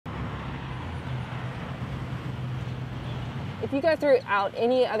If you go throughout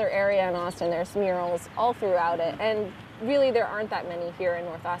any other area in Austin, there's murals all throughout it, and really there aren't that many here in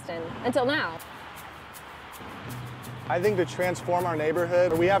North Austin until now. I think to transform our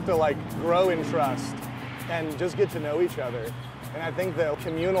neighborhood, we have to like grow in trust and just get to know each other. And I think that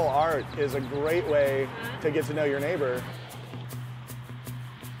communal art is a great way to get to know your neighbor.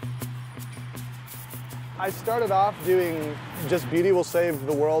 I started off doing just Beauty Will Save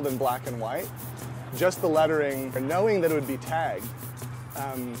the World in black and white, just the lettering, knowing that it would be tagged.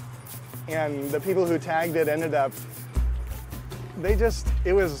 And the people who tagged it ended up,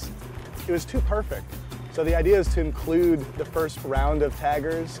 it was too perfect. So the idea is to include the first round of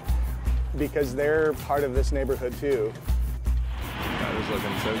taggers because they're part of this neighborhood too. That was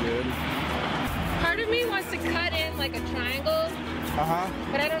looking so good. Part of me wants to cut in like a triangle,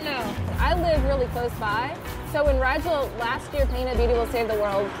 but I don't know. I live really close by, so when Rigel last year painted Beauty Will Save the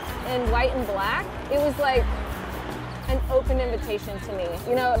World in white and black, it was like an open invitation to me.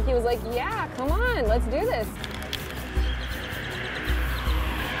 You know, he was like, yeah, come on, let's do this.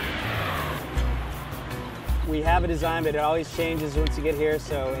 We have a design, but it always changes once you get here,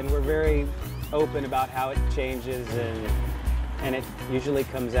 and we're very open about how it changes, and it usually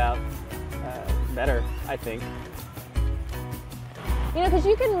comes out better, I think. You know, because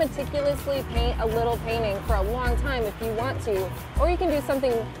you can meticulously paint a little painting for a long time if you want to, or you can do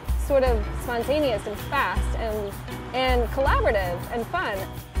something sort of spontaneous and fast and collaborative and fun.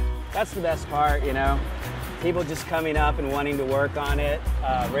 That's the best part, you know. People just coming up and wanting to work on it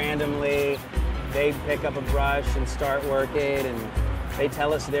randomly. They pick up a brush and start working, and they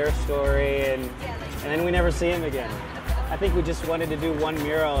tell us their story, and then we never see them again. I think we just wanted to do one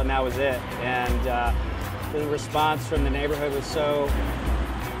mural, and that was it. And the response from the neighborhood was so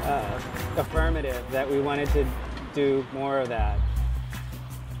affirmative that we wanted to do more of that.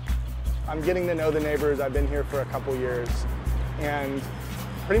 I'm getting to know the neighbors. I've been here for a couple years, and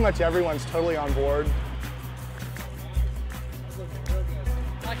pretty much everyone's totally on board.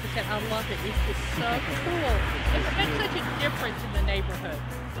 Like I said, I love it. It's just so cool. It's been such a difference in the neighborhood.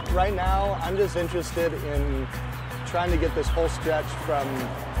 Right now, I'm just interested in trying to get this whole stretch from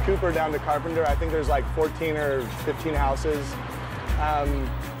Cooper down to Carpenter. I think there's like 14 or 15 houses.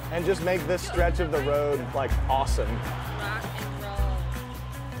 And just make this stretch of the road like awesome. Rock and roll.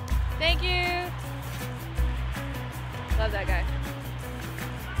 Thank you. Love that guy.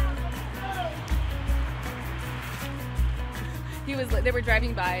 They were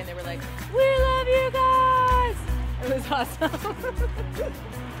driving by and they were like, "We love you guys!" It was awesome.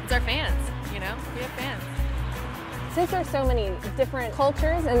 It's our fans, you know? We have fans. Since there's so many different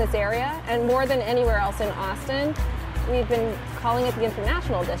cultures in this area, and more than anywhere else in Austin, we've been calling it the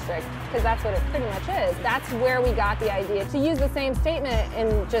International District, because that's what it pretty much is. That's where we got the idea to use the same statement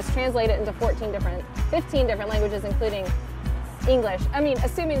and just translate it into 15 different languages, including English. I mean,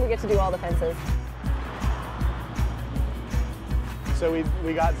 assuming we get to do all the fences. So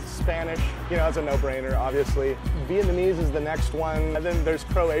we got Spanish, you know, it's a no-brainer, obviously. Vietnamese is the next one, and then there's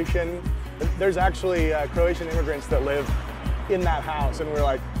Croatian. There's actually Croatian immigrants that live in that house, and we're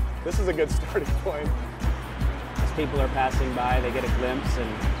like, this is a good starting point. As people are passing by, they get a glimpse, and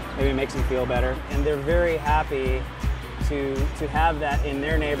maybe it makes them feel better. And they're very happy to have that in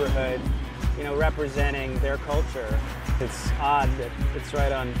their neighborhood, you know, representing their culture. It's odd that it's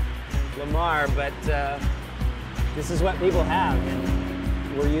right on Lamar, but this is what people have,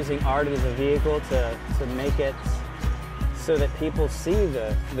 and we're using art as a vehicle to make it so that people see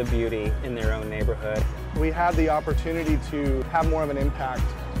the beauty in their own neighborhood. We have the opportunity to have more of an impact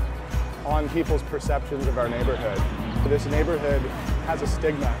on people's perceptions of our neighborhood. This neighborhood has a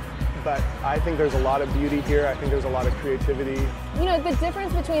stigma, but I think there's a lot of beauty here. I think there's a lot of creativity. You know, the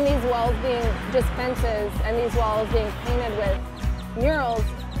difference between these walls being just fences and these walls being painted with murals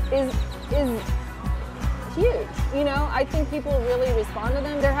is huge. You know, I think people really respond to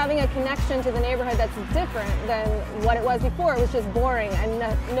them. They're having a connection to the neighborhood that's different than what it was before. It was just boring and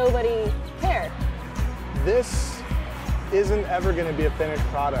nobody cared. This isn't ever going to be a finished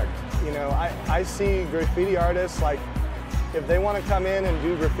product. You know, I see graffiti artists, like, if they want to come in and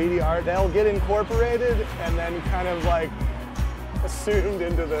do graffiti art, they'll get incorporated and then kind of like assumed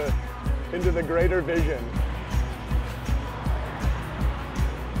into the greater vision.